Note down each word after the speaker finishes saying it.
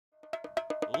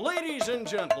ladies and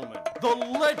gentlemen, the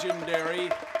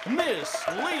legendary Miss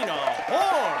Lena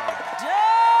Horne.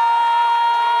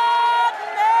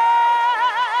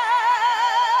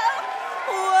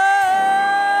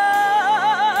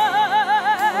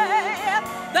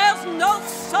 There's no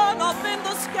sun up in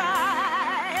the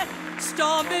sky,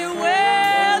 stormy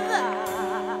weather.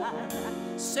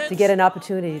 To get an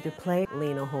opportunity to play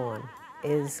Lena Horne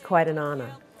is quite an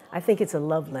honor. I think it's a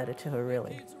love letter to her,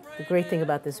 really. The great thing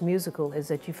about this musical is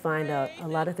that you find out a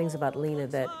lot of things about Lena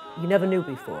that you never knew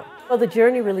before. Well, the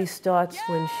journey really starts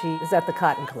when she was at the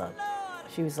Cotton Club.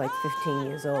 She was like 15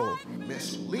 years old.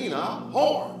 Miss Lena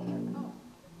Horne.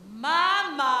 My.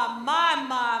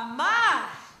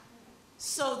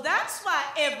 So that's why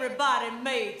everybody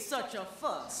made such a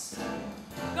fuss.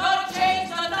 Go change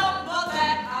the number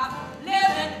that I'm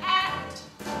living at,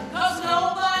 'cause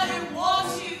nobody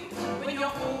wants you when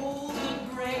you're old and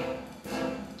gray.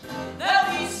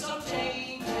 There'll be some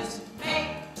changes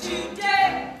made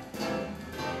today.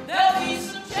 There'll be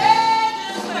some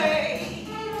changes made.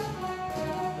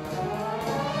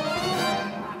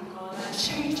 I'm gonna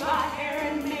change my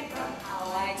hair and makeup,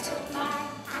 how I took my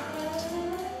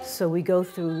act. So we go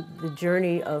through the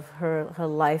journey of her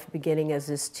life beginning as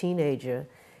this teenager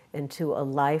into a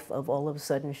life of all of a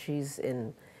sudden she's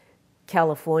in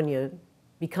California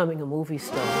becoming a movie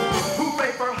star.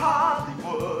 Hooray for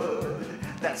Hollywood,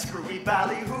 that screwy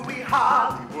ballyhooey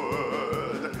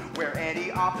Hollywood, where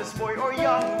any office boy or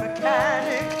young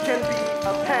mechanic can be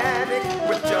a panic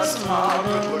with just a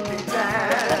good-looking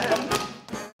tan.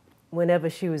 Whenever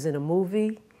she was in a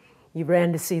movie, you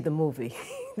ran to see the movie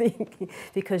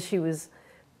because she was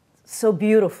so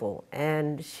beautiful,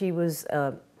 and she was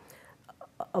a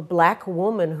black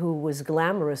woman who was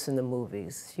glamorous in the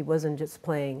movies. She wasn't just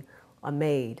playing a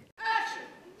maid. Action!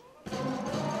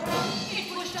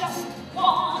 It was just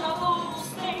one of those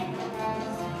things,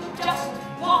 just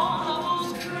one of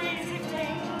those crazy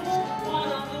things,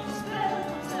 one of those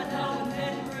spells that no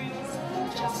man brings,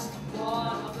 just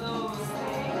one of those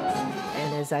things. And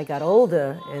as I got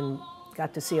older and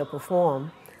got to see her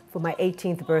perform, for my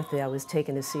 18th birthday, I was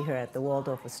taken to see her at the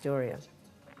Waldorf Astoria.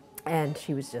 And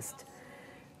she was just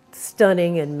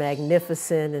stunning and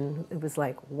magnificent, and it was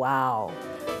like, wow.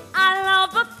 I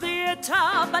love the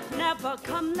theater, but never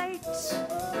come late.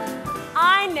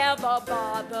 I never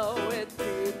bother with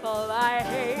people I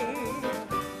hate.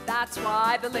 That's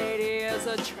why the lady is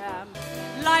a tramp.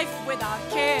 Life without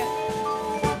care.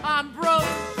 I'm broke,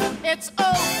 it's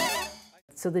over.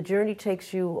 So the journey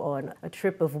takes you on a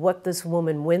trip of what this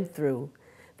woman went through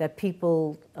that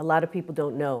a lot of people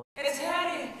don't know. It's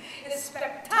heady, it's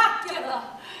spectacular,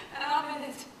 and I'm in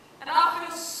it, and I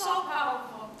feel so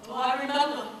powerful. Oh, I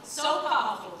remember, so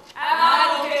powerful, and I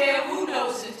don't care who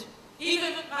knows it.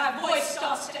 Even if my voice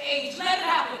starts to age, let it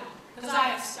happen, because I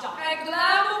have stopped. And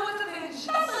glamour with a vengeance.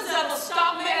 Nothing's ever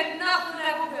stopped me, and nothing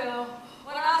ever will.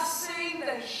 When I sing,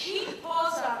 the heat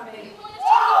pours out of me.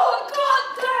 Oh,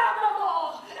 goddamn them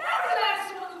all! Every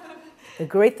last one of them. The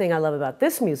great thing I love about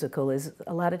this musical is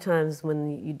a lot of times when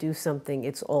you do something,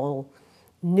 it's all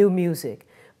new music.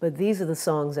 But these are the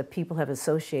songs that people have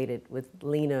associated with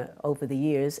Lena over the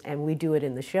years, and we do it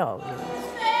in the show. You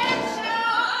know.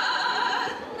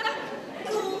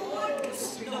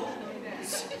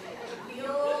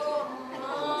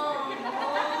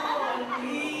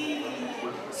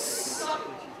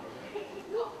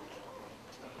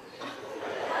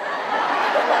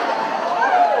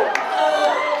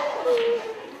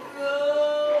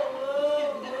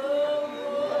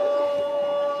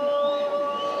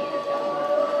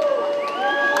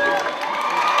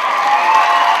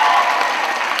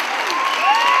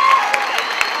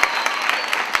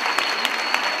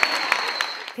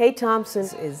 Kay Thompson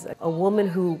is a woman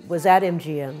who was at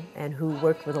MGM and who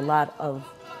worked with a lot of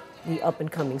the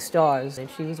up-and-coming stars. And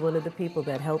she was one of the people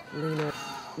that helped Lena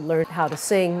learn how to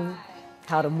sing,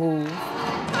 how to move.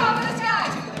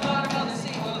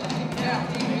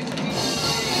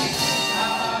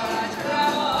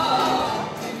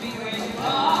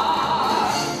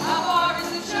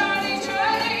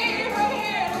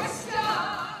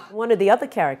 One of the other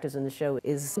characters in the show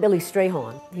is Billy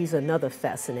Strayhorn. He's another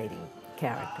fascinating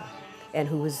character, and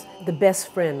who was the best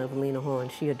friend of Lena Horne.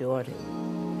 She adored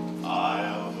him.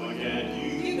 I'll forget you.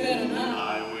 You better not.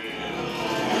 I will.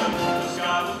 The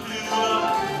sky was blue,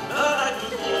 the night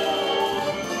was cold.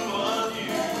 Who was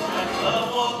you? And love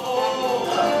was old.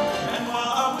 And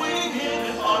while I'm waiting here,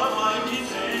 this heart of mine keeps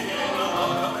singing.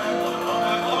 Come back, come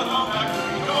back, come back to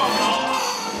me. Come on.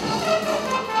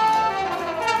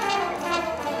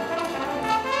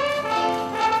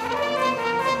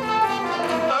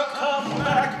 Come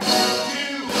back to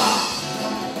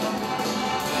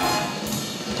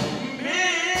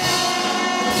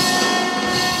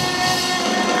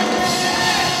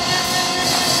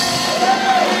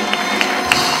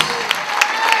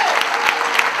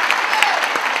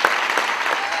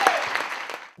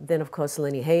Then, of course,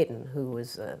 Lennie Hayton, who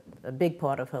was a big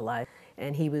part of her life.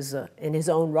 And he was, in his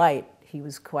own right, he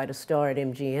was quite a star at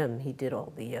MGM. He did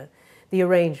all the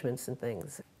arrangements and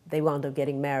things. They wound up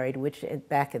getting married, which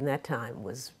back in that time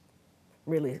was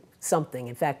really something.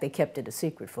 In fact, they kept it a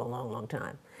secret for a long, long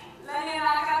time. Lennie and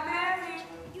I got married.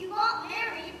 You got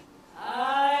married?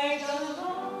 I don't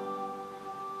know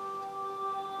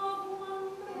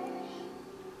one day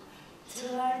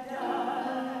till I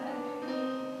die.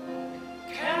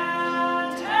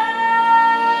 Can't tell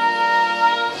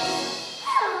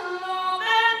more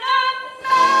than a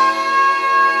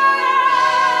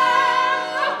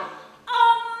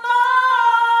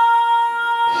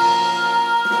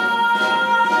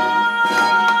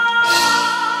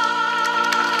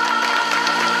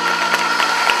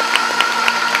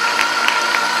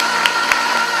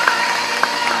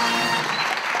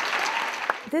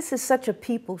This is such a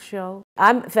people show.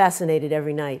 I'm fascinated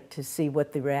every night to see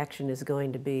what the reaction is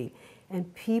going to be.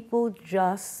 And people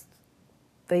just,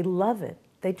 they love it.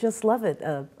 They just love it.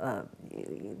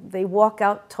 They walk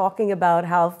out talking about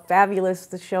how fabulous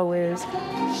the show is.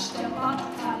 Push the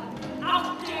button,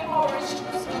 out the orange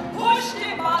juice. Push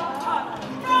the button,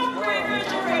 from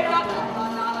refrigerator,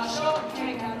 banana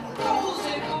shortcake and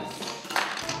rosy goose.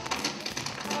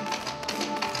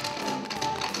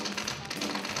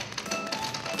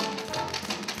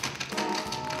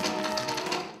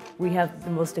 We have the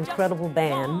most incredible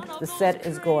band. The set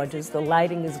is gorgeous, the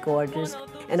lighting is gorgeous,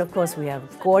 and of course we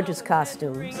have gorgeous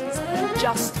costumes.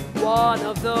 Just one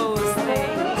of those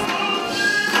things.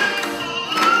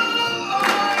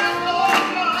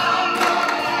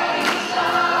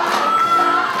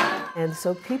 And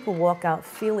so people walk out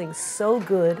feeling so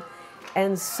good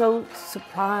and so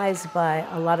surprised by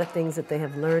a lot of things that they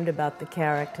have learned about the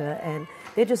character, and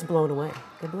they're just blown away.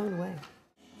 They're blown away.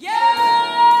 Yeah!